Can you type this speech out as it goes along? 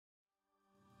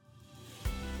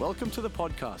Welcome to the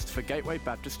podcast for Gateway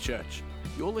Baptist Church.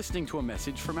 You're listening to a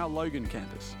message from our Logan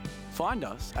campus. Find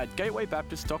us at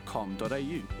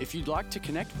gatewaybaptist.com.au if you'd like to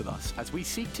connect with us as we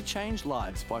seek to change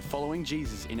lives by following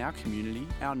Jesus in our community,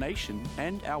 our nation,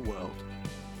 and our world.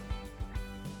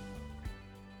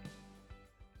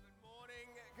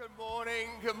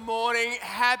 Good morning.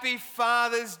 Happy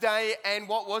Father's Day. And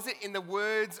what was it? In the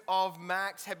words of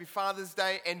Max, Happy Father's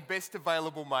Day and best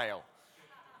available male.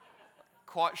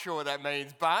 Quite sure what that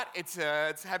means, but it's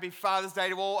Happy Father's Day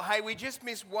to all. Hey, we just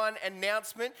missed one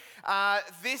announcement.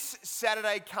 This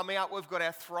Saturday coming up, we've got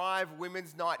our Thrive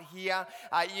Women's Night here.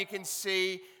 You can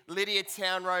see Lydia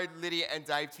Townroad, Lydia and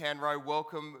Dave Townroad,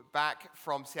 welcome back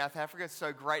from South Africa.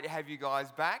 So great to have you guys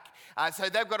back. So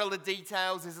they've got all the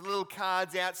details. There's little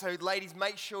cards out. So ladies,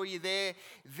 make sure you're there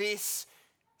this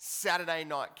Saturday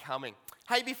night coming.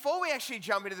 Hey, before we actually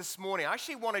jump into this morning, I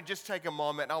actually want to just take a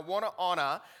moment and I want to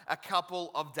honor a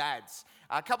couple of dads.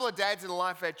 A couple of dads in the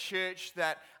life of our church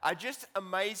that are just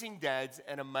amazing dads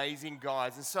and amazing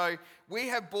guys. And so we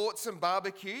have bought some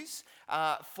barbecues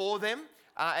for them.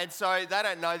 And so they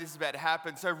don't know this is about to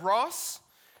happen. So Ross,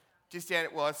 just down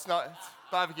at, well, it's not it's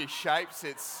barbecue shapes.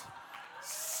 It's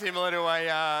similar to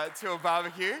a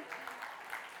barbecue.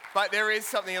 But there is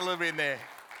something a little bit in there.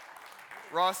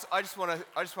 Ross, I just want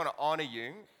to honour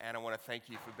you, and I want to thank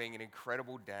you for being an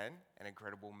incredible dad, an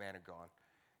incredible man of God.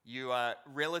 You are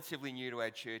relatively new to our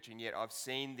church, and yet I've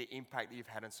seen the impact that you've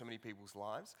had on so many people's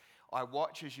lives. I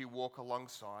watch as you walk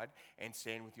alongside and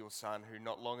stand with your son, who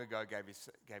not long ago gave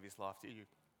his life to you.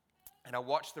 And I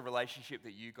watch the relationship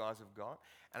that you guys have got,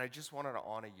 and I just wanted to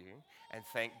honour you and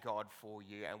thank God for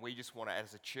you. And we just want to,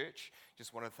 as a church,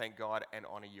 just want to thank God and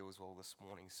honour you as well this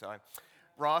morning. So,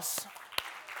 Ross,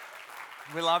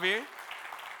 we love you.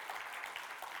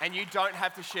 And you don't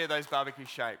have to share those barbecue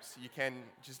shapes. You can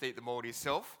just eat them all to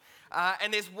yourself.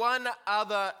 And there's one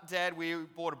other dad we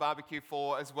bought a barbecue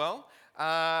for as well.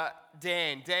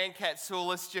 Dan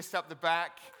Katsoulis, just up the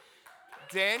back.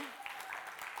 Dan,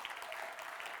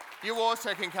 you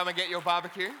also can come and get your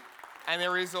barbecue. And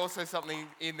there is also something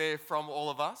in there from all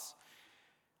of us.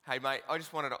 Hey, mate, I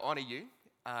just wanted to honour you.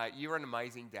 You're an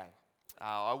amazing dad.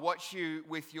 I watch you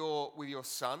with your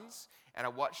sons, and I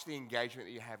watch the engagement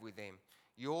that you have with them.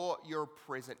 You're a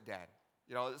present dad.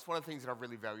 You know, it's one of the things that I've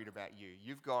really valued about you.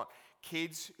 You've got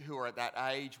kids who are at that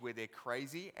age where they're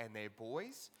crazy and they're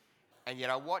boys, and yet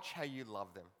I watch how you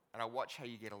love them, and I watch how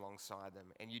you get alongside them,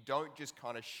 and you don't just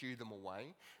kind of shoo them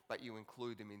away, but you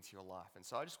include them into your life. And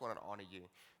so I just wanted to honour you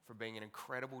for being an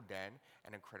incredible dad,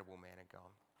 an incredible man of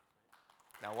God.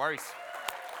 No worries.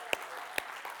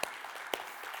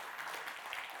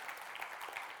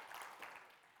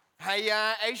 Hey,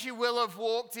 as you will have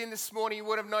walked in this morning, you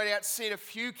would have no doubt seen a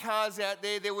few cars out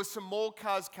there. There were some more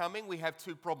cars coming. We have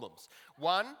two problems.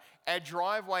 One, our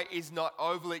driveway is not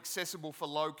overly accessible for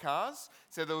low cars.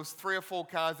 So there was 3 or 4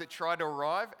 cars that tried to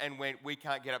arrive and went, we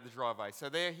can't get up the driveway. So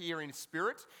they're here in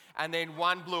spirit. And then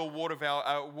one blew a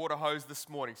water hose this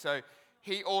morning. So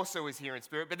he also is here in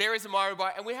spirit. But there is a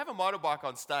motorbike, and we have a motorbike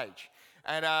on stage.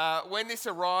 And when this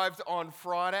arrived on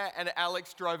Friday and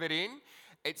Alex drove it in,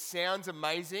 it sounds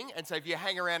amazing, and so if you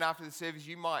hang around after the service,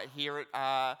 you might hear it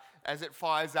as it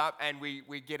fires up and we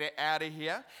get it out of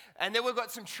here. And then we've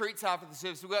got some treats after the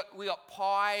service. We got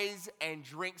pies and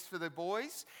drinks for the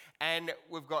boys, and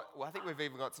I think we've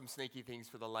even got some sneaky things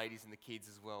for the ladies and the kids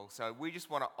as well. So we just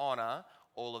want to honour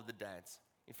all of the dads.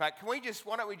 In fact, why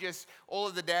don't we just, all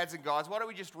of the dads and guys, why don't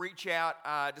we just reach out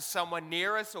to someone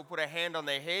near us or put a hand on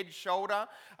their head, shoulder,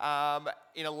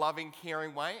 in a loving,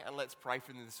 caring way, and let's pray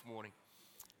for them this morning.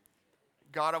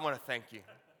 God, I want to thank you.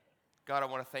 God, I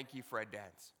want to thank you for our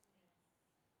dads.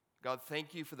 God,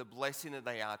 thank you for the blessing that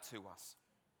they are to us.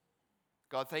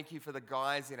 God, thank you for the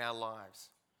guys in our lives.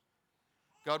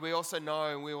 God, we also know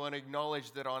and we want to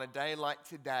acknowledge that on a day like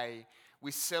today,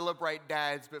 we celebrate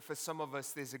dads, but for some of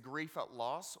us, there's a grief at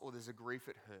loss or there's a grief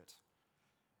at hurt.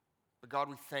 But God,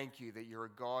 we thank you that you're a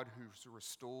God who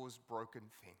restores broken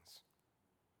things.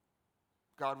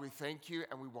 God, we thank you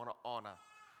and we want to honor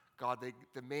God,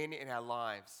 the men in our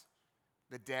lives,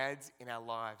 the dads in our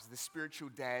lives, the spiritual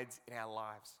dads in our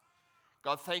lives.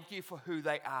 God, thank you for who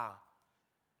they are.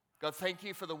 God, thank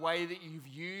you for the way that you've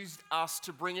used us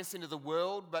to bring us into the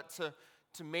world, but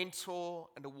to mentor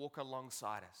and to walk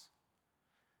alongside us.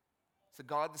 So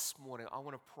God, this morning, I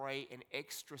want to pray an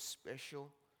extra special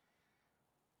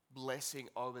blessing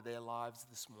over their lives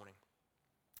this morning.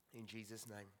 In Jesus'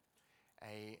 name,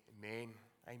 amen.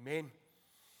 Amen.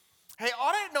 Hey,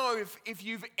 I don't know if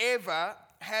you've ever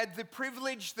had the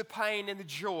privilege, the pain, and the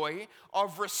joy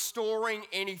of restoring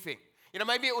anything. You know,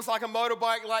 maybe it was like a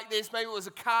motorbike like this, maybe it was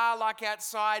a car like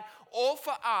outside, or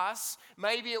for us,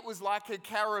 maybe it was like a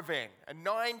caravan, a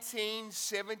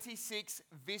 1976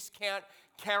 Viscount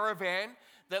caravan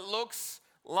that looks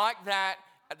like that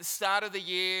at the start of the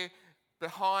year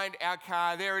behind our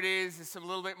car. There it is. There's some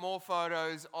little bit more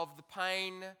photos of the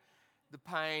pain,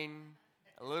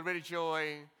 a little bit of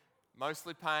joy,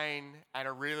 mostly pain, and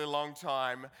a really long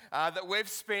time that we've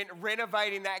spent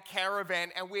renovating that caravan,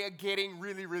 and we are getting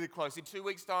really, really close. In 2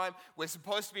 weeks' time, we're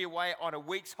supposed to be away on a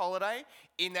week's holiday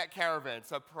in that caravan.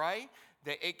 So pray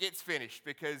that it gets finished,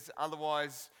 because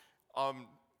otherwise I'm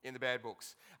in the bad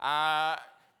books.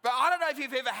 But I don't know if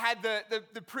you've ever had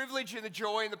the privilege and the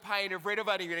joy and the pain of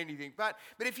renovating anything. But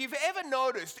if you've ever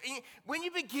noticed, when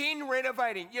you begin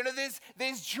renovating, you know,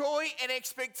 there's joy and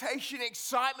expectation,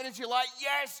 excitement as you're like,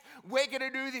 yes, we're going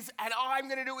to do this. And I'm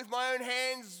going to do it with my own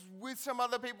hands, with some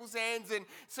other people's hands and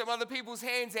some other people's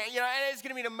hands. And, you know, and it's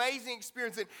going to be an amazing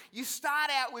experience. And you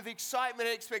start out with excitement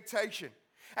and expectation.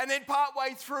 And then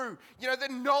partway through, you know, the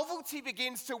novelty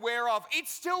begins to wear off.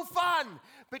 It's still fun,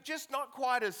 but just not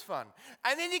quite as fun.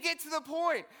 And then you get to the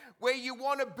point where you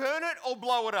want to burn it or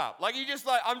blow it up. Like, you're just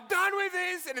like, I'm done with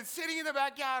this, and it's sitting in the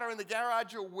backyard or in the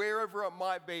garage or wherever it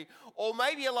might be. Or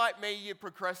maybe you're like me, you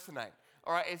procrastinate.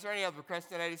 All right, is there any other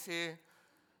procrastinators here?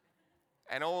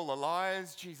 And all the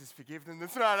liars, Jesus forgive them. No.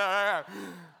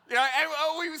 You know,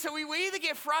 so we either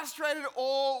get frustrated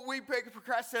or we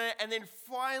procrastinate, and then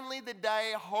finally the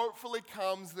day hopefully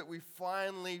comes that we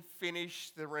finally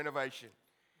finish the renovation.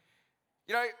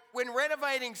 You know, when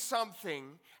renovating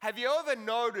something, have you ever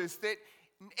noticed that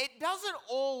it doesn't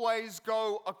always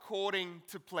go according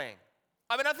to plan?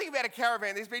 I mean, I think about a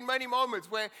caravan. There's been many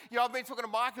moments where, you know, I've been talking to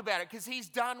Mike about it because he's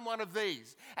done one of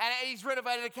these. And he's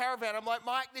renovated a caravan. I'm like,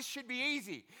 Mike, this should be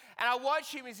easy. And I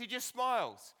watch him as he just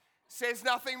smiles, says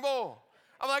nothing more.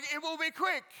 I'm like, it will be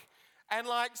quick. And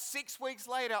like 6 weeks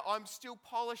later, I'm still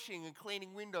polishing and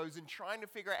cleaning windows and trying to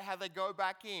figure out how they go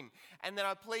back in. And then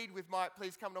I plead with Mike,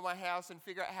 please come to my house and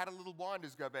figure out how the little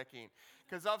winders go back in.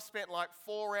 Because I've spent like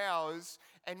 4 hours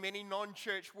and many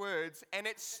non-church words, and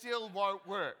it still won't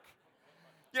work.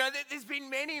 You know, there's been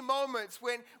many moments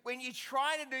when you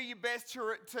try to do your best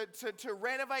to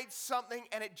renovate something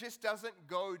and it just doesn't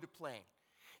go to plan.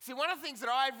 See, one of the things that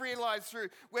I've realized through,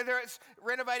 whether it's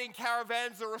renovating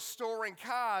caravans or restoring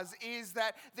cars, is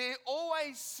that there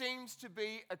always seems to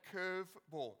be a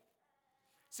curveball.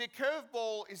 See, a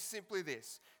curveball is simply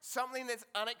this: something that's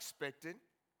unexpected,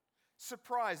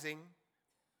 surprising,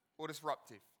 or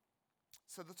disruptive.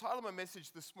 So the title of my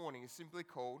message this morning is simply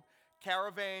called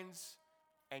Caravans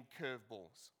and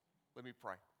Curveballs. Let me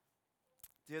pray.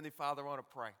 Dear Heavenly Father, I want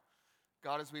to pray.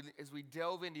 God, as we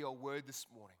delve into your word this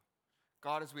morning,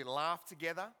 God, as we laugh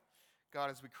together, God,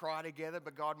 as we cry together,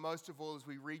 but God, most of all, as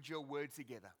we read your word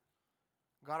together,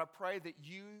 God, I pray that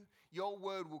your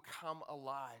word will come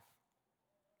alive.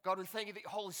 God, we thank you that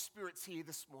your Holy Spirit's here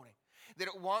this morning, that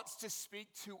it wants to speak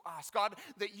to us. God,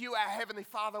 that you, our Heavenly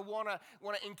Father, want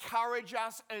to encourage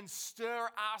us and stir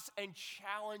us and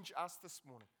challenge us this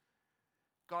morning.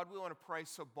 God, we want to pray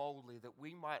so boldly that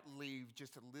we might leave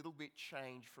just a little bit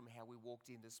changed from how we walked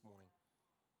in this morning.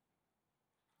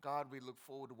 God, we look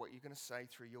forward to what you're going to say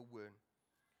through your word.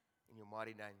 In your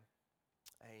mighty name,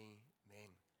 amen.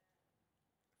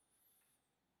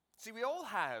 See, we all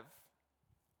have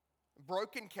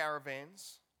broken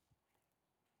caravans,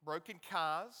 broken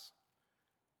cars,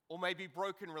 or maybe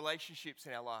broken relationships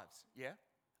in our lives, yeah?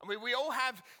 I mean, we all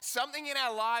have something in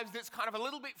our lives that's kind of a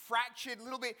little bit fractured, a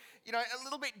little bit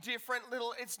different,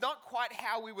 it's not quite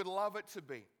how we would love it to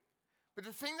be. But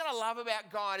the thing that I love about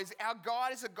God is our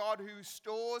God is a God who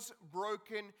restores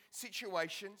broken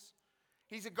situations.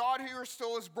 He's a God who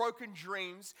restores broken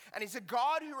dreams. And He's a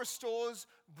God who restores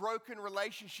broken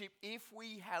relationship if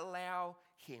we allow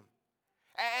Him.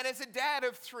 And as a dad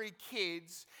of 3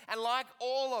 kids, and like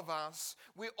all of us,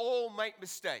 we all make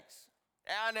mistakes.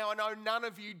 Now, I know none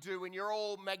of you do, and you're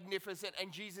all magnificent,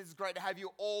 and Jesus, is great to have you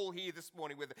all here this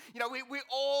morning with us. You know, we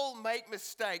all make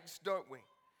mistakes, don't we?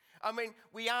 I mean,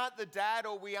 we aren't the dad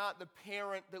or we aren't the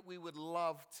parent that we would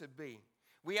love to be.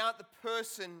 We aren't the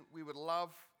person we would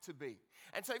love to be.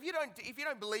 And so if you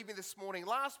don't believe me this morning,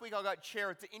 last week I got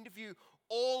Cherith to interview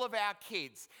all of our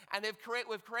kids, and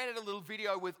we've created a little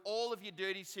video with all of your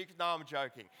dirty secrets. No, I'm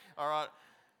joking, all right?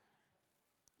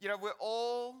 You know, we're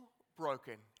all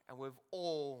broken. And we've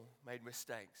all made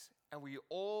mistakes. And we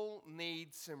all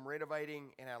need some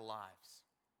renovating in our lives.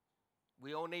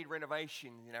 We all need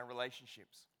renovation in our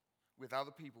relationships with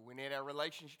other people. We need our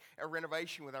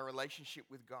renovation with our relationship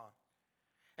with God.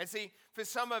 And see, for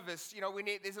some of us,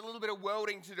 there's a little bit of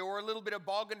welding to do, or a little bit of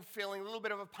bog and filling, a little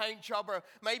bit of a paint job, or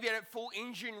maybe a full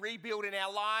engine rebuild in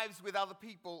our lives with other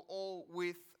people, all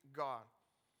with God.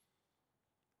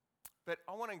 But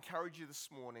I want to encourage you this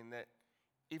morning that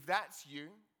if that's you,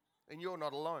 then you're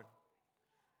not alone.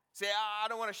 See, I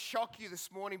don't want to shock you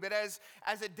this morning, but as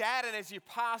a dad and as your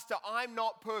pastor, I'm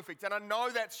not perfect. And I know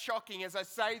that's shocking as I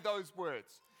say those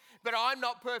words. But I'm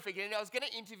not perfect. And I was going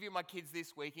to interview my kids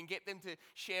this week and get them to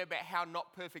share about how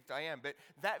not perfect I am. But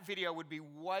that video would be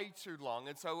way too long.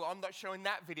 And so I'm not showing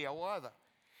that video either.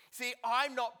 See,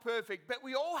 I'm not perfect, but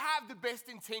we all have the best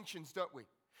intentions, don't we?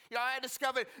 I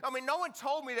discovered, no one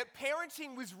told me that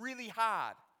parenting was really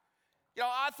hard.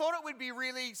 I thought it would be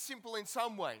really simple in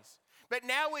some ways. But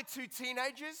now we're two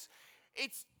teenagers.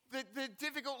 It's the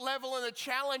difficult level and the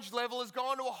challenge level has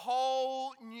gone to a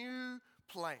whole new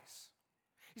place.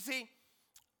 You see,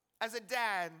 as a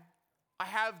dad, I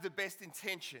have the best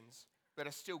intentions, but I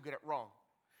still get it wrong.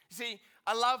 You see,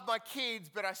 I love my kids,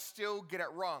 but I still get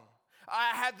it wrong.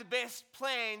 I have the best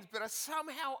plans, but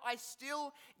somehow I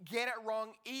still get it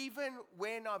wrong, even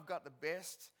when I've got the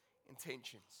best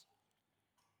intentions.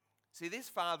 See, this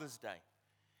Father's Day,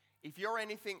 if you're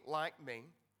anything like me,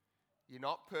 you're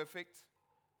not perfect,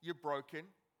 you're broken,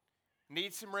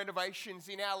 need some renovations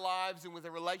in our lives and with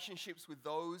the relationships with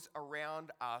those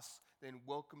around us, then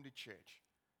welcome to church.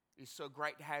 It's so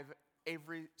great to have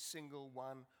every single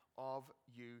one of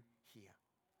you here.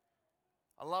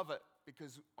 I love it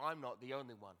because I'm not the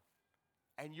only one,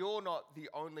 and you're not the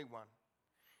only one.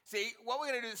 See, what we're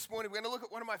going to do this morning, we're going to look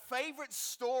at one of my favorite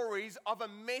stories of a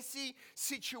messy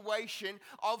situation,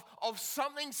 of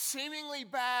something seemingly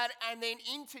bad, and then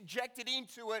interjected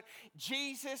into it,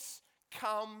 Jesus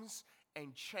comes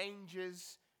and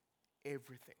changes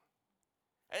everything.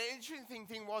 And the interesting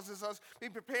thing was, as I was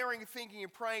been preparing, thinking,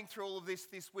 and praying through all of this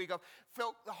week, I've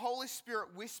felt the Holy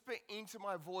Spirit whisper into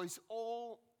my voice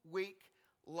all week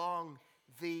long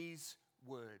these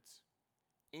words.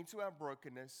 Into our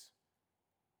brokenness,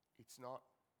 it's not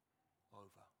over.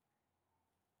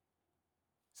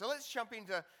 So let's jump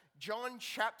into John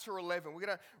chapter 11. We're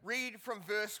going to read from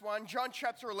verse 1, John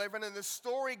chapter 11, and the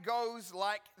story goes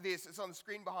like this. It's on the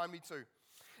screen behind me too.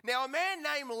 Now, a man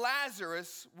named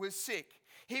Lazarus was sick.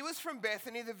 He was from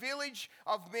Bethany, the village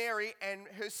of Mary and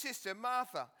her sister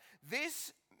Martha.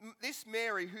 This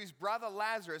Mary, whose brother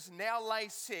Lazarus now lay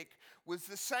sick, was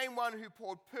the same one who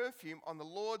poured perfume on the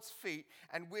Lord's feet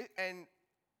and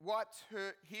wiped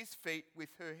his feet with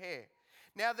her hair.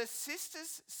 Now the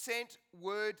sisters sent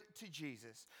word to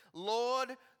Jesus,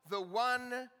 Lord, the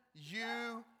one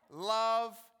you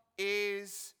love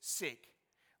is sick.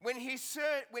 When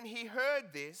he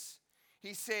heard this,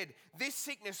 he said, this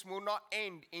sickness will not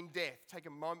end in death. Take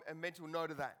a mental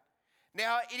note of that.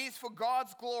 Now it is for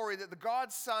God's glory that the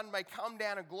God's Son may come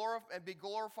down and be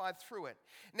glorified through it.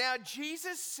 Now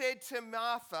Jesus said to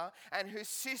Martha and her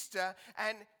sister,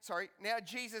 now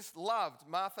Jesus loved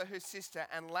Martha, her sister,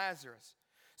 and Lazarus.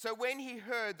 So when he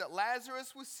heard that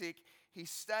Lazarus was sick, he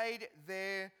stayed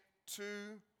there 2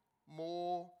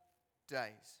 more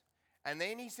days. And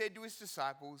then he said to his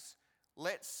disciples,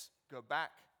 let's go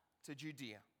back to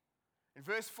Judea. And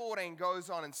verse 14 goes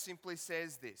on and simply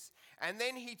says this. And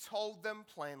then he told them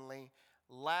plainly,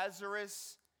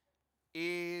 Lazarus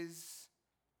is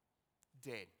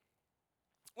dead.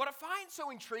 What I find so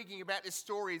intriguing about this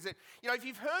story is that, if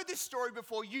you've heard this story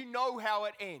before, you know how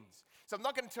it ends. So I'm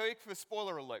not going to tell you for a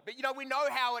spoiler alert, but we know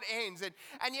how it ends.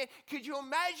 And yet, could you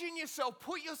imagine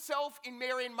put yourself in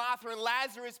Mary and Martha and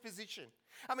Lazarus' position?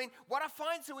 What I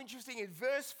find so interesting in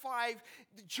verse 5,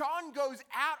 John goes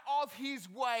out of his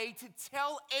way to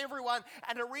tell everyone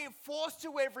and to reinforce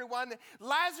to everyone that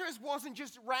Lazarus wasn't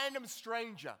just a random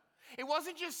stranger. It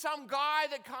wasn't just some guy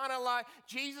that kind of like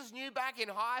Jesus knew back in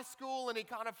high school and he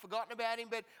kind of forgotten about him.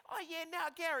 But,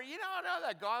 Gary, I know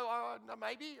that guy.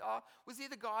 Maybe. Was he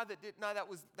the guy that did? No, that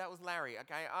was Larry,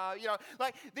 okay?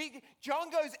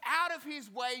 John goes out of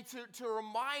his way to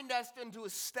remind us and to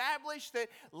establish that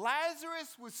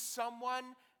Lazarus was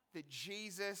someone that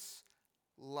Jesus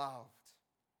loved.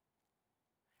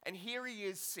 And here he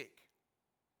is sick.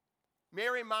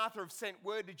 Mary and Martha have sent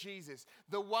word to Jesus.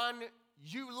 The one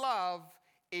you love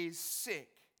is sick.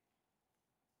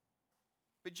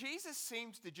 But Jesus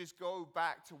seems to just go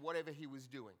back to whatever he was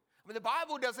doing. The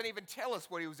Bible doesn't even tell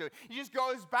us what he was doing. He just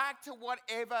goes back to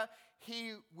whatever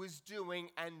he was doing.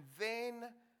 And then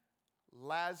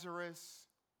Lazarus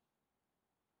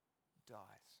dies.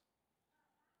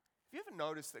 Have you ever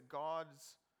noticed that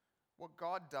what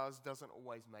God does doesn't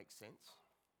always make sense?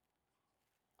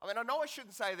 I know I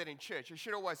shouldn't say that in church. I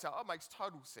should always say, it makes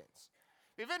total sense.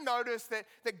 Have you ever noticed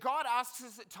that God asks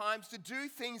us at times to do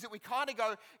things that we kind of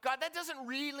go, God, that doesn't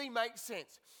really make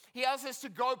sense. He asks us to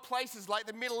go places like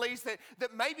the Middle East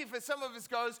that maybe for some of us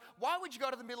goes, why would you go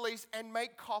to the Middle East and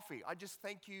make coffee? I just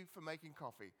thank you for making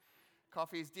coffee.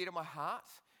 Coffee is dear to my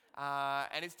heart,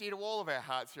 and it's dear to all of our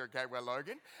hearts here at Gateway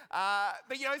Logan.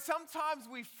 But sometimes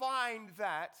we find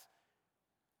that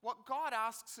what God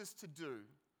asks us to do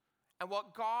and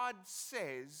what God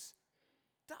says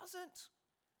doesn't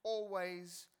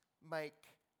always make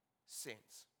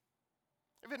sense.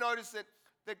 Have you noticed that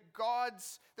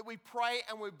we pray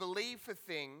and we believe for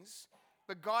things,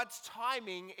 but God's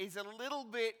timing is a little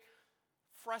bit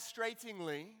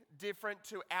frustratingly different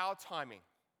to our timing?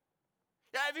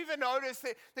 Yeah, have you ever noticed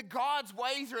that God's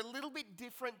ways are a little bit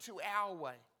different to our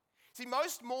way? See,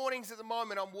 most mornings at the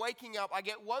moment, I'm waking up, I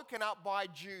get woken up by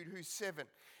Jude, who's 7.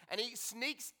 And he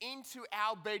sneaks into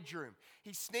our bedroom.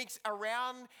 He sneaks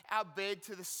around our bed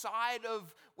to the side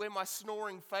of where my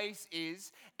snoring face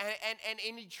is. And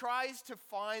he tries to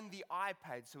find the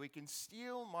iPad so he can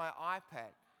steal my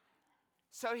iPad.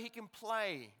 So he can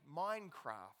play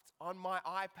Minecraft on my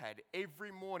iPad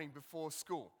every morning before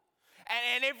school.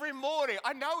 And every morning,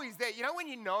 I know he's there. You know when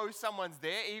you know someone's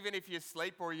there, even if you're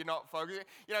asleep or you're not focusing?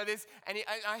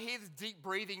 I hear this deep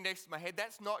breathing next to my head.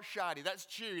 That's not Shardy, that's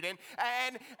Jude. And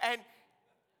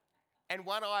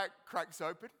one eye cracks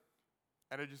open,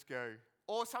 and I just go,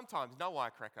 or sometimes no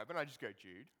eye crack open, I just go,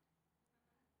 Jude.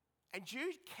 And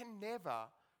Jude can never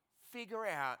figure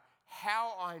out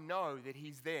how I know that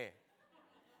he's there.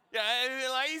 Yeah,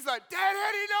 he's like, Dad,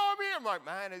 how do you know I'm here? I'm like,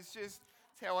 man, it's just...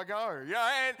 how I go,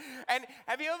 and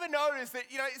have you ever noticed that,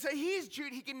 so here's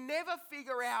Jude, he can never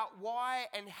figure out why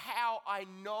and how I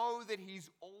know that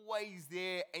he's always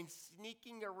there and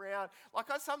sneaking around. Like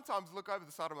I sometimes look over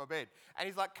the side of my bed and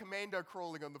he's like commando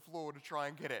crawling on the floor to try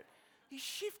and get it. He's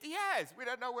shifty as, we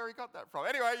don't know where he got that from.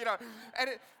 Anyway,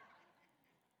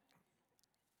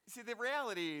 see, the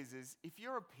reality is if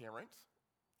you're a parent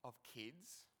of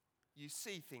kids, you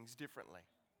see things differently.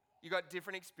 You got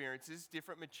different experiences,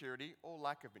 different maturity, or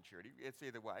lack of maturity. It's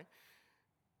either way.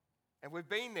 And we've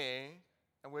been there,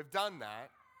 and we've done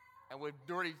that, and we've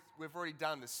already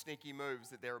done the sneaky moves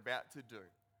that they're about to do.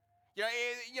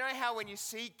 You know how when you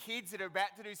see kids that are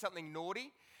about to do something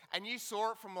naughty, and you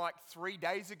saw it from like 3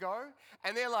 days ago,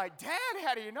 and they're like, Dad,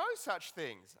 how do you know such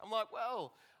things? I'm like,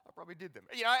 well, I probably did them.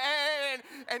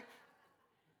 And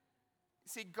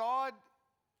see, God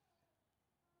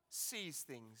sees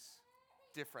things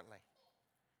differently.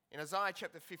 In Isaiah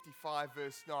chapter 55,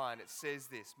 verse 9, it says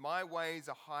this, my ways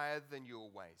are higher than your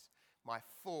ways, my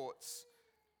thoughts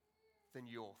than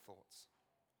your thoughts.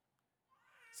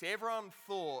 See, everyone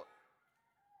thought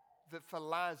that for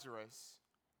Lazarus,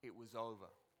 it was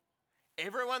over.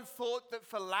 Everyone thought that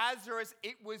for Lazarus,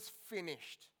 it was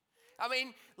finished. I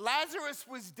mean, Lazarus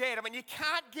was dead. I mean, you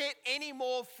can't get any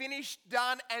more finished,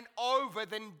 done, and over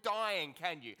than dying,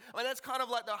 can you? I mean, that's kind of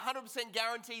like the 100%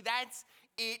 guarantee. That's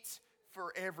it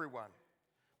for everyone.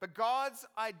 But God's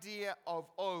idea of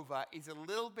over is a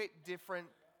little bit different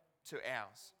to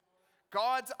ours.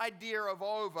 God's idea of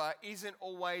over isn't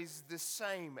always the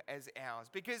same as ours,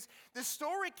 because the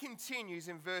story continues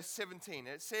in verse 17.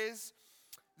 It says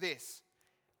this,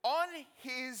 on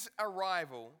his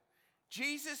arrival,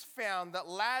 Jesus found that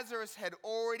Lazarus had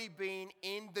already been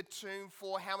in the tomb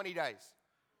for how many days?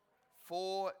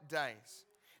 4 days.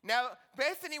 Now,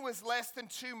 Bethany was less than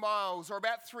 2 miles, or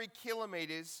about 3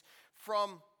 kilometers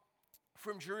from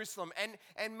Jerusalem.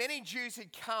 And many Jews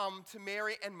had come to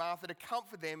Mary and Martha to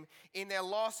comfort them in their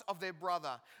loss of their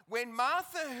brother. When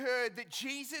Martha heard that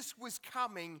Jesus was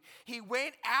coming, he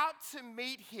went out to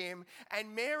meet him,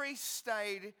 and Mary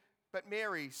stayed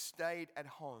at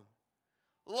home.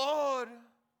 Lord,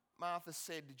 Martha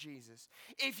said to Jesus,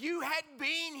 if you had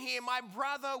been here, my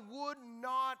brother would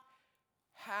not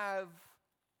have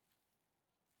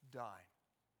died.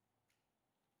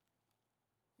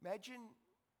 Imagine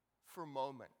for a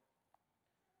moment,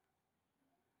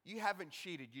 you haven't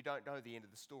cheated, you don't know the end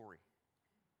of the story,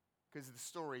 because the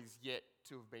story is yet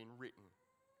to have been written.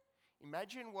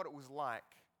 Imagine what it was like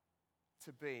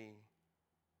to be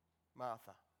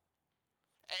Martha.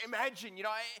 Imagine,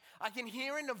 I can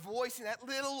hear in the voice in that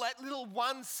little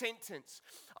one sentence,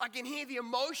 I can hear the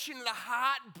emotion and the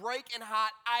heartbreak and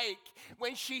heartache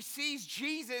when she sees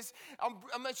Jesus.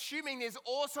 I'm assuming there's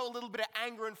also a little bit of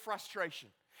anger and frustration.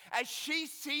 as she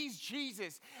sees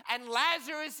Jesus, and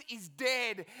Lazarus is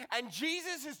dead, and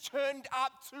Jesus has turned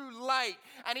up too late,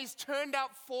 and he's turned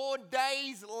up 4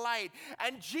 days late,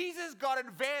 and Jesus got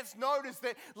advance notice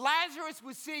that Lazarus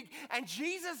was sick, and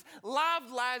Jesus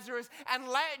loved Lazarus, and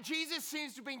Jesus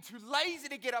seems to have been too lazy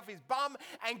to get off his bum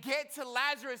and get to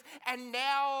Lazarus, and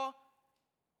now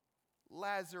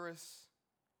Lazarus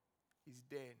is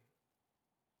dead.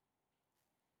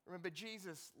 Remember,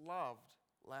 Jesus loved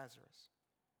Lazarus.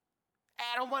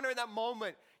 And I wonder in that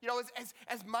moment,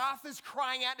 as Martha's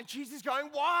crying out to Jesus, going,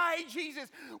 "Why,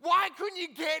 Jesus? Why couldn't you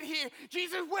get here?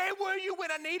 Jesus, where were you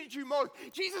when I needed you most?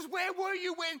 Jesus, where were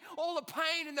you when all the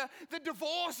pain and the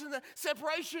divorce and the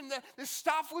separation, the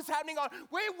stuff was happening on?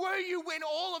 Where were you when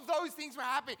all of those things were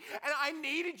happening? And I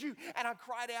needed you, and I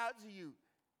cried out to you.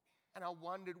 And I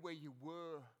wondered where you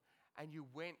were, and you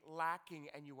went lacking,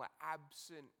 and you were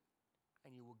absent,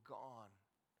 and you were gone.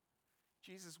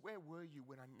 Jesus, where were you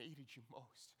when I needed you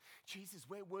most? Jesus,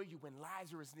 where were you when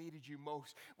Lazarus needed you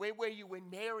most? Where were you when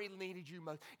Mary needed you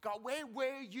most? God, where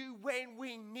were you when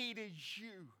we needed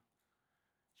you?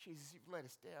 Jesus, you've let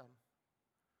us down.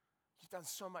 You've done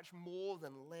so much more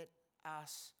than let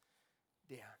us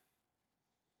down.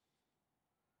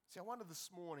 See, I wonder this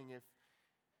morning if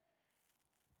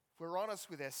we're honest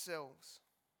with ourselves,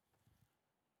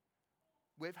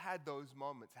 we've had those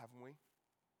moments, haven't we?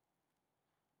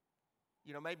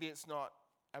 Maybe it's not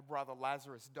our brother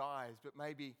Lazarus dies, but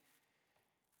maybe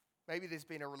there's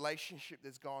been a relationship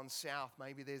that's gone south.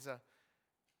 Maybe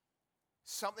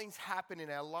something's happened in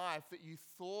our life that you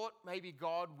thought maybe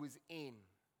God was in.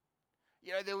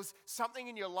 There was something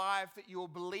in your life that you were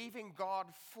believing God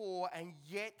for, and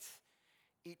yet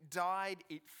it died,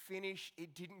 it finished,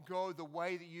 it didn't go the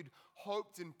way that you'd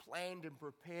hoped and planned and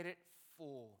prepared it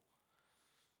for.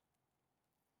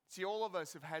 See, all of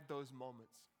us have had those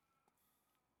moments.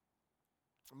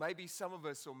 Maybe some of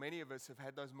us or many of us have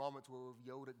had those moments where we've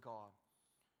yelled at God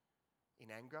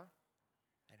in anger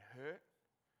and hurt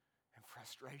and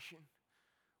frustration,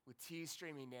 with tears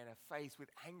streaming down our face, with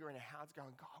anger in our hearts,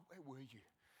 going, "God, where were you?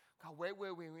 God, where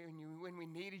were we when we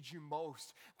needed you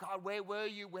most? God, where were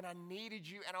you when I needed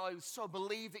you and I so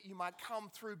believed that you might come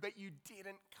through, but you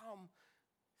didn't come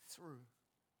through?"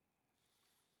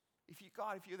 If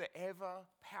you're the ever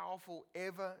powerful,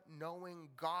 ever knowing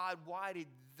God, why did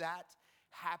that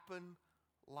happen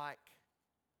like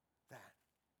that?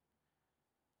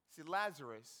 See,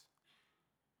 Lazarus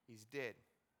is dead.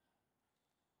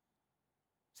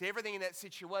 See, everything in that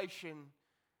situation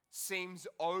seems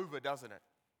over, doesn't it?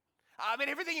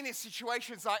 Everything in this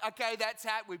situation is like, okay, that's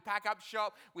it. We pack up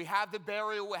shop, we have the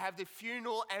burial, we have the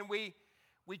funeral, and we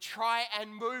try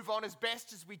and move on as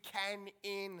best as we can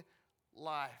in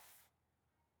life.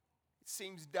 It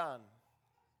seems done,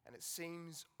 and it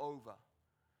seems over.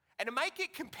 And to make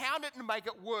it compound it and make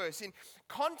it worse, in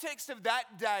context of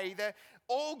that day,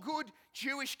 all good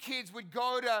Jewish kids would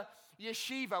go to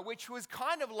yeshiva, which was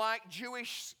kind of like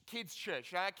Jewish kids'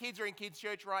 church. Our kids are in kids'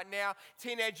 church right now.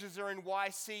 Teenagers are in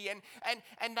YC.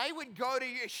 And they would go to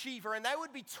yeshiva and they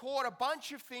would be taught a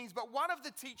bunch of things. But one of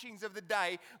the teachings of the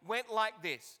day went like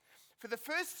this. For the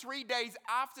first 3 days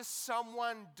after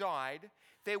someone died,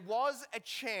 there was a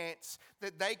chance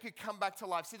that they could come back to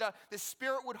life. See, the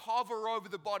spirit would hover over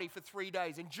the body for 3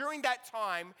 days. And during that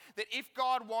time, that if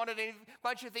God wanted and if a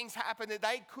bunch of things happened, that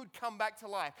they could come back to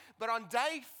life. But on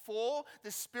day 4,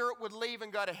 the spirit would leave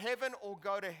and go to heaven or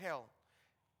go to hell.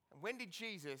 And when did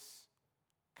Jesus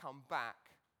come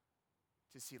back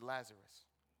to see Lazarus?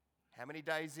 How many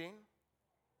days in?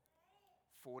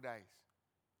 4 days.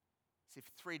 See,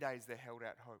 for 3 days they held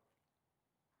out hope.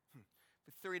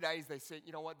 For 3 days they said,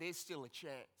 you know what, there's still a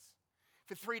chance.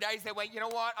 For 3 days they went, you know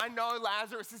what, I know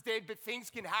Lazarus is dead, but things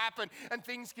can happen and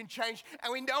things can change.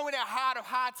 And we know in our heart of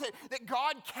hearts that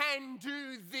God can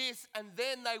do this. And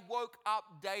then they woke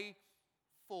up day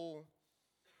 4,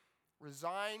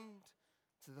 resigned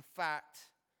to the fact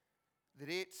that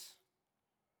it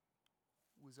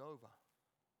was over.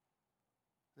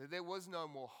 That there was no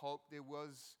more hope. There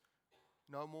was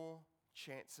no more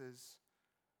chances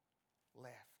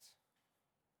left.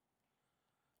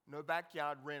 No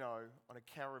backyard reno on a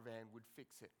caravan would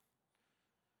fix it.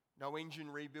 No engine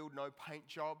rebuild, no paint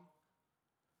job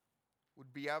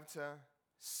would be able to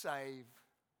save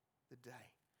the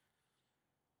day.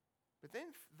 But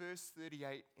then verse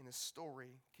 38 in the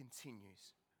story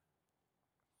continues.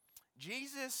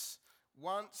 Jesus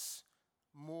once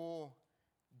more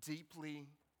deeply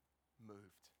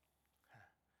moved.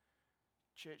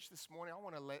 Church, this morning I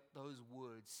want to let those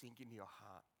words sink into your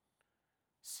heart,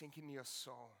 sink into your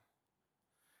soul.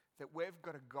 That we've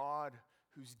got a God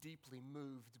who's deeply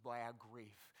moved by our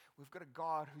grief. We've got a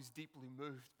God who's deeply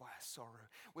moved by our sorrow.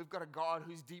 We've got a God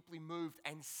who's deeply moved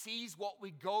and sees what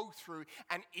we go through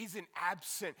and isn't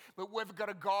absent. But we've got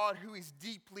a God who is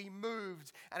deeply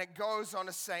moved. And it goes on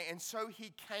to say, and so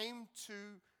he came to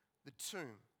the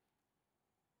tomb.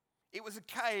 It was a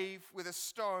cave with a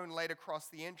stone laid across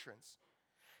the entrance.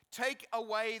 Take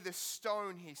away the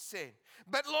stone, he said.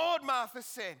 But Lord, Martha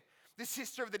said, the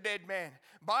sister of the dead man,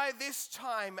 by this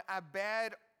time a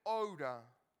bad odor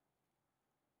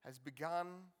has begun,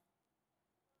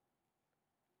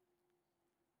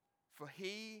 for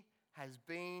he has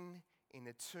been in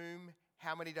the tomb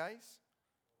how many days?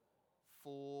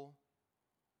 4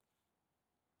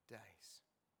 days.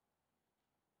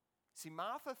 See,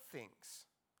 Martha thinks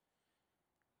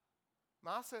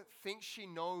she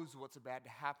knows what's about to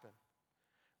happen,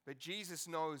 but Jesus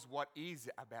knows what is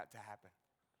about to happen.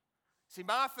 See,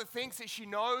 Martha thinks that she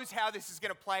knows how this is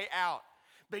going to play out,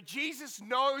 but Jesus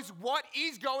knows what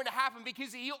is going to happen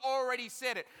because he already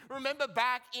said it. Remember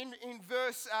back in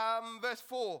verse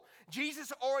 4,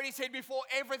 Jesus already said before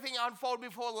everything unfolded,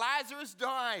 before Lazarus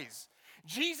dies,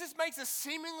 Jesus makes a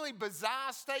seemingly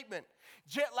bizarre statement.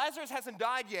 Lazarus hasn't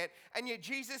died yet, and yet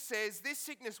Jesus says this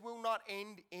sickness will not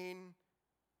end in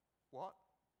what?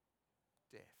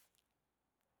 Death.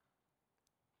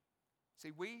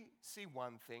 See, we see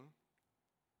one thing.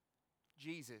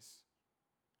 Jesus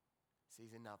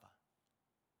sees another.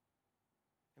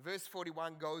 And verse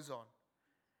 41 goes on.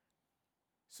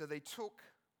 So they took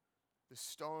the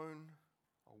stone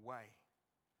away.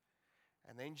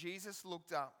 And then Jesus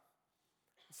looked up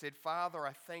and said, Father,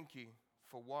 I thank you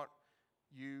for what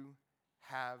you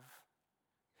have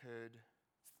heard.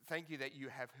 Thank you that you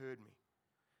have heard me.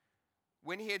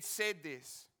 When he had said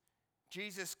this,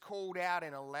 Jesus called out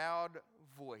in a loud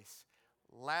voice,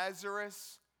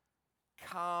 Lazarus,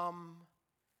 come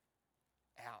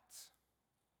out.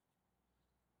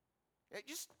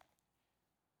 Just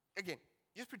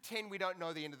pretend we don't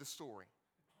know the end of the story.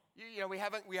 You know, we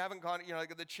haven't gone,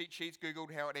 got the cheat sheets,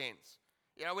 Googled how it ends.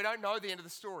 We don't know the end of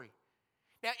the story.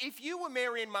 Now, if you were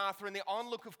Mary and Martha and the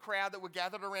onlook of crowd that were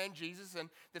gathered around Jesus and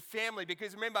the family,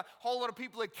 because remember, a whole lot of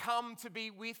people had come to be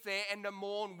with there and to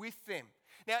mourn with them.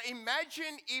 Now,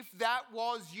 imagine if that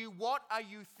was you. What are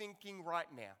you thinking right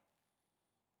now?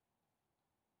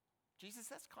 Jesus,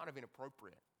 that's kind of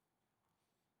inappropriate.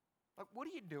 Like, what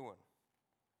are you doing?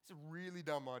 It's a really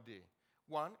dumb idea.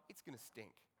 One, it's going to stink.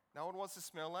 No one wants to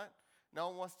smell that. No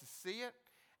one wants to see it.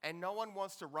 And no one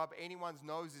wants to rub anyone's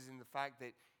noses in the fact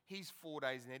that he's 4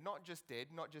 days dead. Not just dead,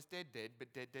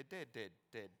 but dead.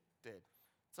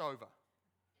 It's over.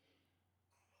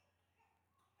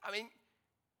 I mean,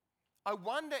 I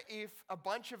wonder if a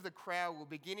bunch of the crowd were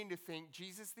beginning to think,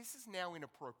 Jesus, this is now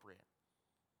inappropriate.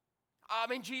 I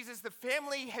mean, Jesus, the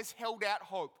family has held out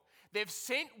hope. They've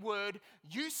sent word.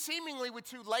 You seemingly were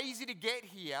too lazy to get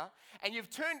here, and you've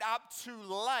turned up too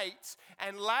late,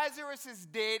 and Lazarus is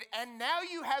dead, and now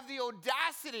you have the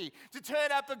audacity to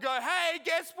turn up and go, hey,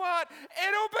 guess what?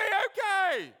 It'll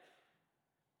be okay.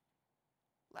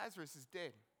 Lazarus is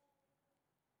dead.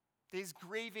 There's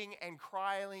grieving and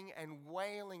crying and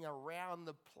wailing around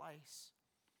the place.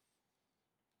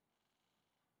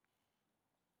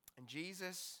 And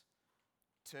Jesus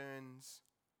turns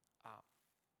up.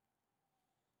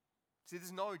 See,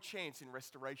 there's no chance in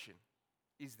restoration,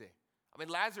 is there? I mean,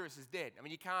 Lazarus is dead. I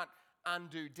mean, you can't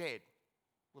undo dead.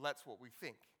 Well, that's what we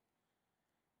think.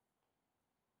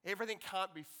 Everything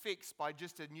can't be fixed by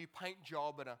just a new paint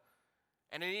job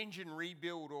and an engine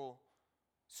rebuild or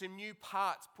some new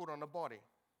parts put on a body.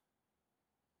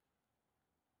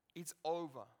 It's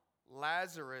over.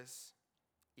 Lazarus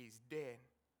is dead.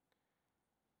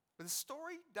 But the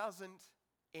story doesn't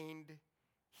end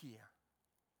here.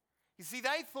 You see,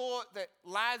 they thought that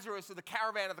Lazarus or the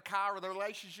caravan or the car or the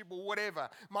relationship or whatever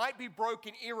might be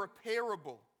broken,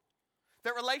 irreparable.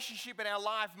 That relationship in our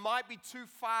life might be too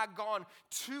far gone,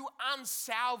 too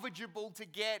unsalvageable to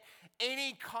get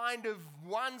any kind of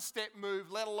one-step move,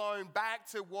 let alone back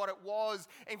to what it was.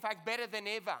 In fact, better than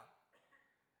ever.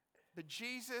 But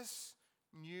Jesus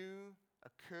knew a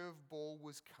curveball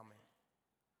was coming.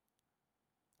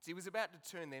 See, he was about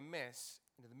to turn their mess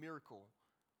into the miracle,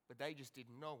 but they just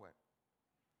didn't know it.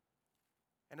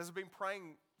 And as I've been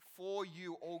praying for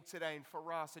you all today and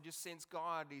for us, I just sense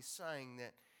God is saying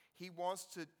that he wants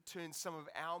to turn some of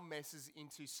our messes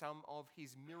into some of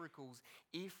his miracles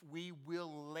if we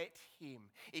will let him,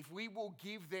 if we will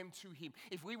give them to him,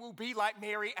 if we will be like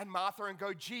Mary and Martha and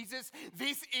go, Jesus,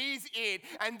 this is it,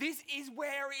 and this is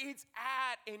where it's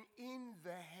at, and in the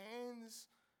hands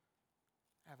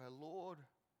of our Lord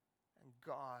and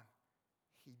God,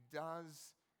 he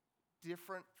does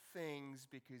different things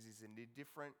because he's in a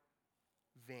different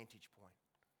vantage point.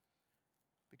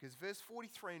 Because verse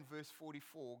 43 and verse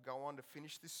 44 go on to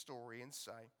finish this story and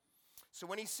say, so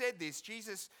when he said this,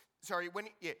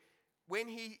 when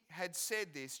he had said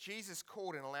this, Jesus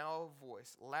called in a loud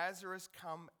voice, Lazarus,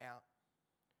 come out.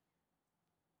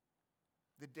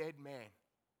 The dead man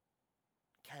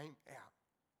came out,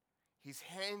 his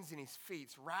hands and his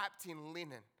feet wrapped in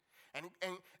linen, and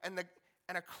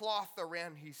a cloth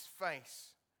around his face.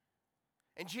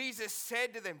 And Jesus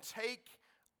said to them, take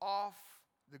off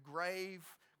the grave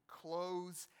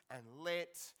clothes and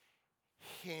let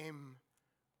him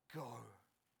go.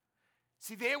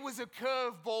 See, there was a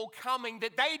curveball coming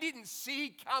that they didn't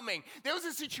see coming. There was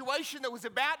a situation that was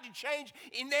about to change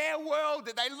in their world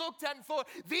that they looked at and thought,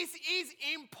 this is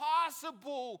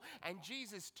impossible. And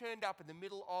Jesus turned up in the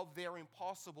middle of their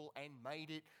impossible and made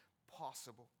it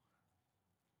possible.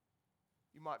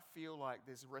 You might feel like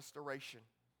there's restoration.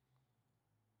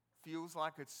 Feels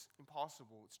like it's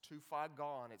impossible. It's too far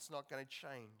gone. It's not going to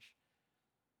change.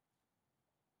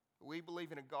 We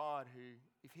believe in a God who,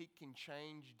 if he can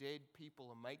change dead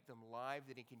people and make them live,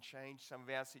 then he can change some of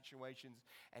our situations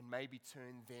and maybe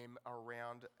turn them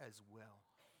around as well.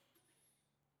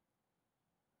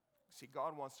 See,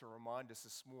 God wants to remind us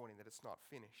this morning that it's not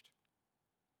finished.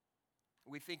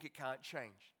 We think it can't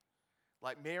change.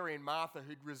 Like Mary and Martha,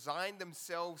 who'd resigned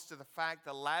themselves to the fact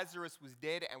that Lazarus was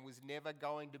dead and was never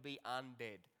going to be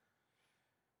undead.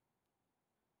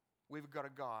 We've got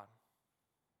a God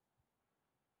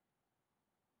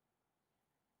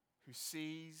who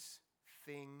sees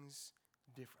things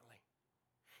differently.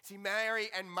 See, Mary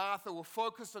and Martha were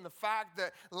focused on the fact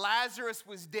that Lazarus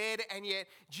was dead, and yet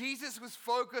Jesus was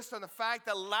focused on the fact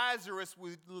that Lazarus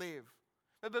would live.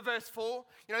 Remember verse 4?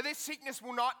 This sickness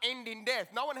will not end in death.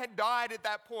 No one had died at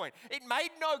that point. It made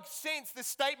no sense, the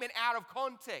statement, out of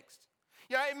context.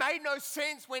 It made no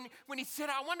sense when he said,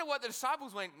 I wonder what the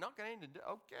disciples went, not going to end in death.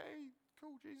 Okay,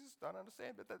 cool, Jesus, don't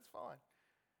understand, but that's fine.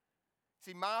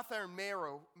 See, Martha and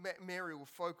Mary were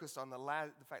focused on the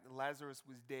fact that Lazarus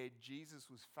was dead. Jesus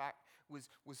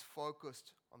was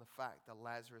focused on the fact that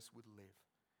Lazarus would live.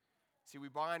 See, we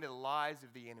buy into the lies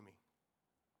of the enemy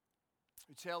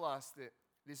who tell us that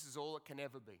this is all it can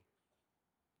ever be,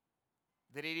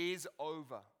 that it is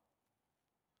over,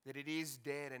 that it is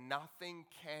dead, and nothing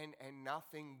can and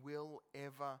nothing will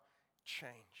ever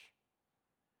change.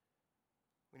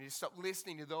 We need to stop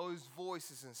listening to those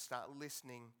voices and start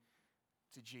listening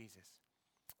to Jesus.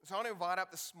 So I want to invite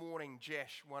up this morning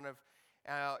Jesh, one of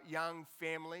our young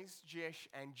families, Jesh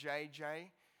and JJ.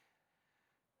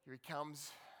 Here he comes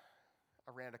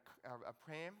around a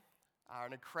pram,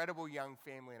 an incredible young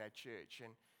family in our church.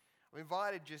 And I've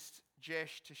invited just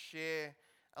Jesh to share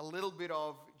a little bit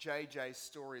of JJ's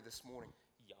story this morning.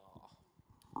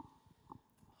 Yeah.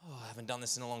 I haven't done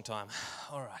this in a long time.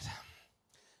 All right.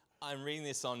 I'm reading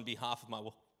this on behalf of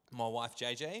my wife,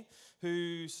 JJ,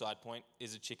 who, side point,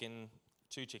 is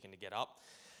too chicken to get up.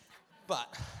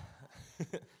 But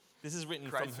this is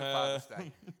written from her.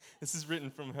 This is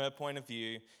written from her point of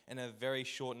view and a very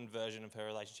shortened version of her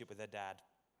relationship with her dad.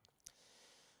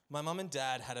 My mum and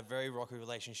dad had a very rocky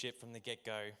relationship from the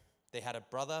get-go. They had a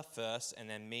brother first and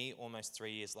then me almost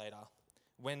 3 years later.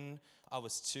 When I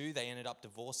was 2, they ended up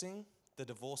divorcing. The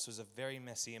divorce was a very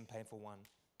messy and painful one.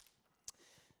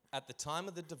 At the time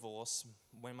of the divorce,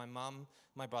 when my mum,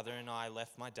 my brother and I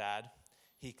left my dad,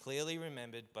 he clearly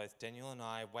remembered both Daniel and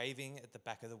I waving at the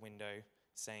back of the window,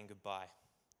 saying goodbye.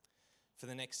 For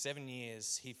the next 7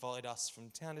 years, he followed us from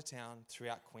town to town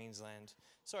throughout Queensland.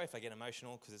 Sorry if I get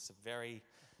emotional, because it's very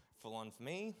full-on for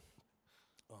me.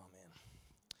 Oh, man.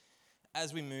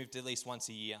 As we moved at least once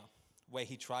a year, where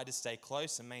he tried to stay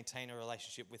close and maintain a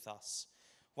relationship with us.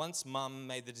 Once Mum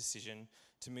made the decision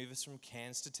to move us from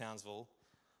Cairns to Townsville,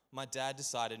 my dad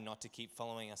decided not to keep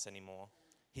following us anymore.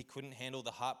 He couldn't handle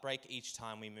the heartbreak each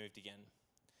time we moved again.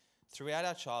 Throughout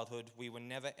our childhood, we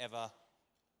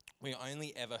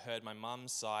only ever heard my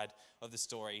mum's side of the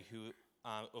story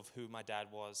of who my dad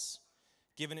was.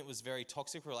 Given it was a very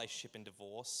toxic relationship and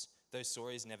divorce, those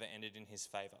stories never ended in his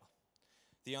favour.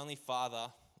 The only father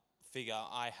figure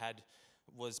I had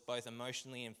was both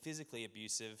emotionally and physically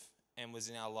abusive and was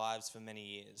in our lives for many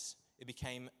years. It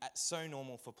became so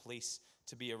normal for police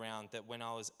to be around that when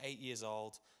I was 8 years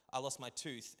old, I lost my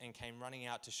tooth and came running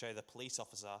out to show the police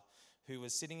officer who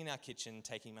was sitting in our kitchen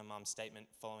taking my mum's statement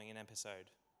following an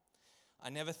episode. I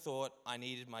never thought I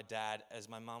needed my dad, as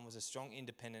my mum was a strong,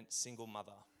 independent, single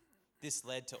mother. This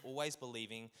led to always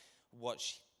believing what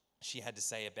she had to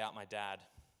say about my dad.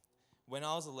 When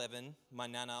I was 11, my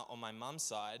nana on my mum's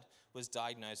side was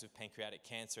diagnosed with pancreatic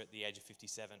cancer at the age of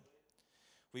 57.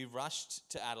 We rushed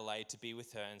to Adelaide to be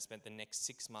with her and spent the next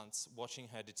 6 months watching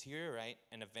her deteriorate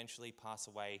and eventually pass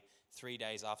away 3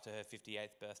 days after her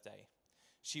 58th birthday.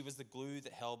 She was the glue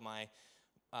that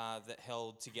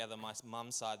held together my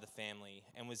mum's side of the family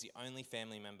and was the only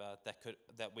family member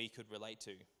that we could relate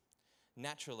to.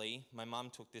 Naturally, my mum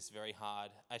took this very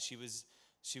hard as she was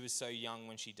so young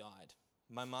when she died.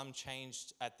 My mum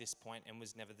changed at this point and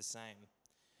was never the same.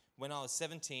 When I was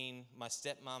 17, my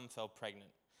stepmom fell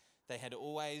pregnant. They had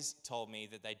always told me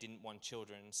that they didn't want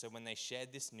children, so when they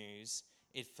shared this news,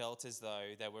 it felt as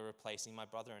though they were replacing my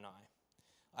brother and I.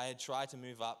 I had tried to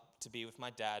move up to be with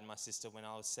my dad and my sister when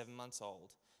I was 7 months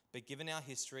old, but given our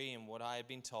history and what I had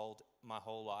been told my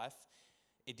whole life,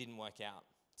 it didn't work out.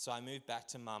 So I moved back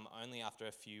to mum only after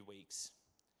a few weeks.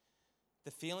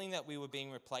 The feeling that we were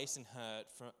being replaced and hurt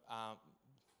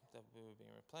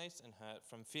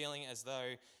from feeling as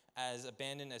though as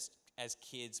abandoned as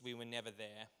kids we were never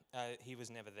there. He was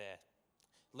never there.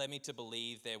 Led me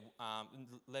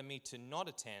to not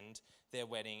attend their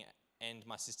wedding and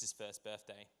my sister's first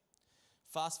birthday.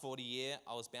 Fast forward a year,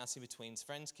 I was bouncing between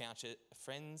friends'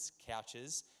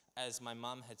 couches as my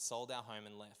mum had sold our home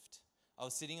and left. I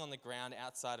was sitting on the ground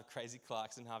outside of Crazy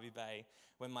Clark's in Harvey Bay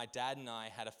when my dad and I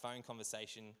had a phone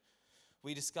conversation.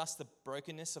 We discussed the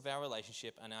brokenness of our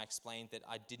relationship and I explained that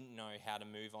I didn't know how to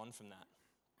move on from that.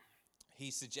 He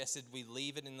suggested we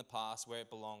leave it in the past where it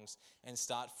belongs and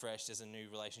start fresh as a new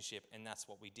relationship, and that's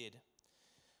what we did.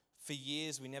 For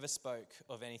years, we never spoke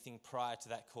of anything prior to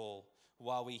that call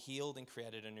while we healed and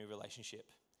created a new relationship.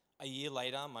 A year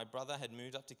later, my brother had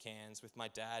moved up to Cairns with my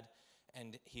dad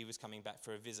and he was coming back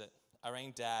for a visit. I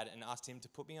rang Dad and asked him to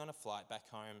put me on a flight back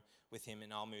home with him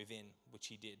and I'll move in, which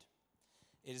he did.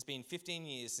 It has been 15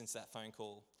 years since that phone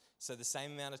call, so the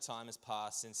same amount of time has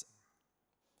passed since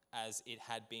as it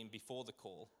had been before the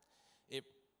call. It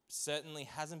certainly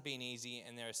hasn't been easy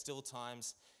and there are still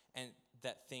times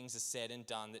that things are said and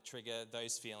done that trigger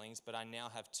those feelings, but I now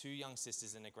have 2 young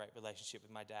sisters and a great relationship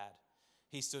with my dad.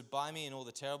 He stood by me in all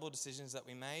the terrible decisions that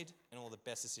we made and all the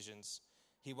best decisions.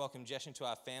 He welcomed Jesh into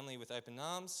our family with open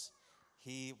arms.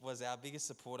 He was our biggest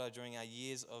supporter during our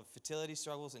years of fertility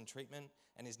struggles and treatment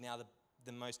and is now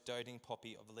the most doting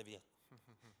poppy of Olivia.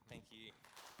 Thank you.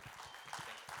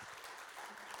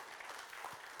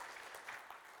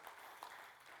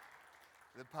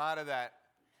 The part of that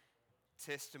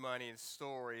testimony and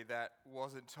story that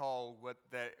wasn't told,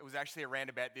 that it was actually around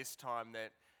about this time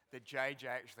that JJ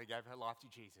actually gave her life to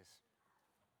Jesus.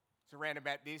 It's around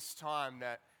about this time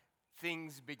that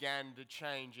things began to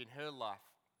change in her life.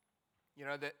 You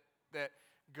know, that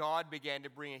God began to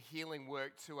bring a healing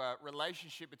work to a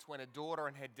relationship between a daughter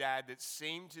and her dad that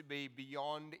seemed to be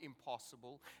beyond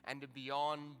impossible and to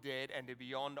beyond dead and to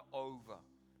beyond over.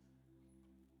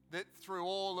 That through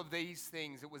all of these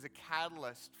things, it was a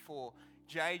catalyst for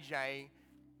JJ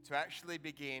to actually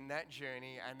begin that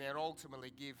journey and then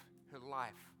ultimately give her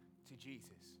life to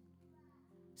Jesus.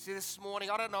 See, this morning,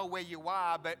 I don't know where you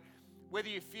are, but whether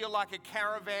you feel like a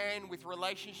caravan with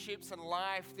relationships and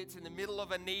life that's in the middle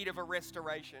of a need of a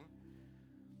restoration,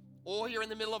 or you're in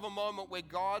the middle of a moment where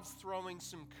God's throwing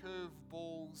some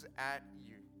curveballs at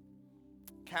you.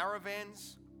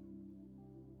 Caravans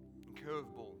and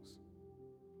curveballs.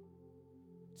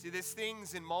 See, there's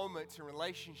things in moments and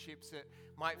relationships that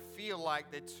might feel like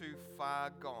they're too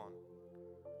far gone,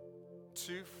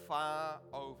 too far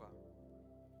over.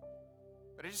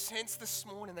 But I just sense this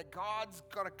morning that God's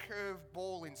got a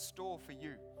curveball in store for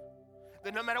you.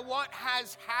 That no matter what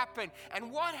has happened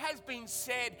and what has been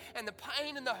said and the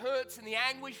pain and the hurts and the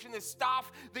anguish and the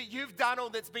stuff that you've done or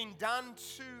that's been done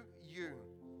to you,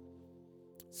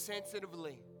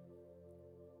 sensitively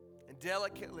and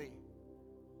delicately,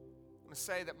 I'm going to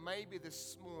say that maybe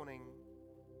this morning,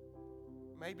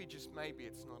 maybe just maybe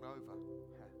it's not over.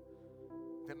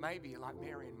 That maybe you're like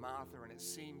Mary and Martha and it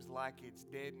seems like it's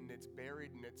dead and it's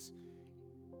buried and it's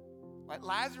like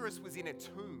Lazarus was in a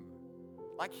tomb.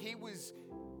 Like he was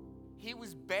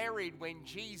buried when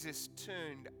Jesus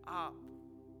turned up.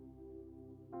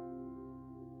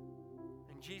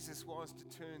 And Jesus wants to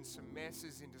turn some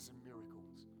messes into some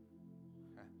miracles.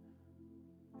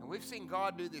 And we've seen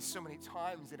God do this so many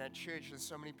times in our church and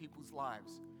so many people's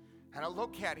lives. And I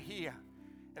look out here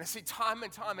and I see time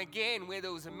and time again where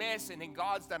there was a mess and then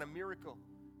God's done a miracle.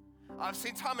 I've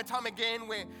seen time and time again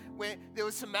where there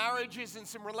was some marriages and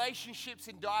some relationships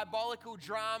and diabolical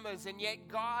dramas, and yet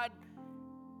God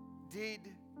did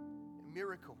a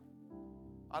miracle.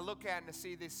 I look out and I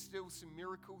see there's still some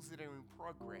miracles that are in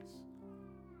progress.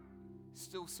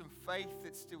 Still some faith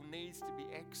that still needs to be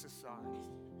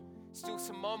exercised. Still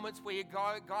some moments where you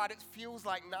go, God, it feels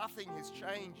like nothing has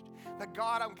changed. But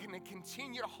God, I'm going to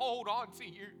continue to hold on to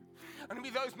you. And it'll be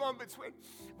those moments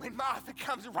when Martha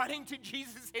comes running to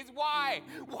Jesus and says, why?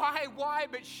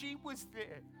 But she was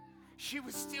there. She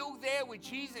was still there with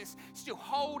Jesus, still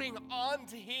holding on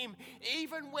to him,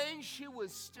 even when she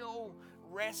was still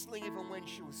wrestling, even when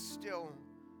she was still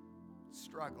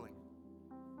struggling.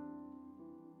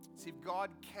 See, if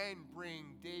God can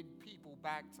bring dead people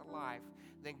back to life,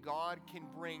 then God can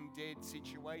bring dead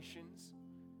situations,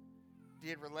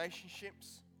 dead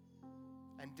relationships,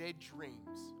 and dead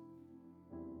dreams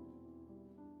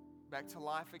back to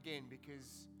life again,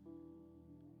 because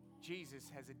Jesus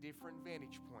has a different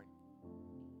vantage point.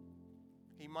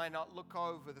 He might not look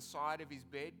over the side of his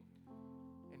bed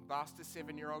and bust a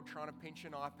 7-year-old trying to pinch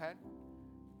an iPad,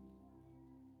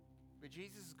 but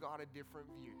Jesus has got a different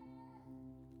view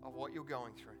of what you're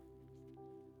going through.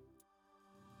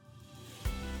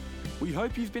 We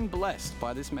hope you've been blessed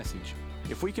by this message.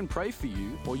 If we can pray for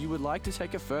you, or you would like to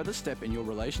take a further step in your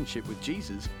relationship with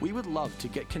Jesus, we would love to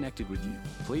get connected with you.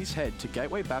 Please head to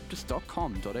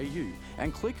gatewaybaptist.com.au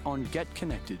and click on Get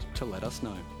Connected to let us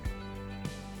know.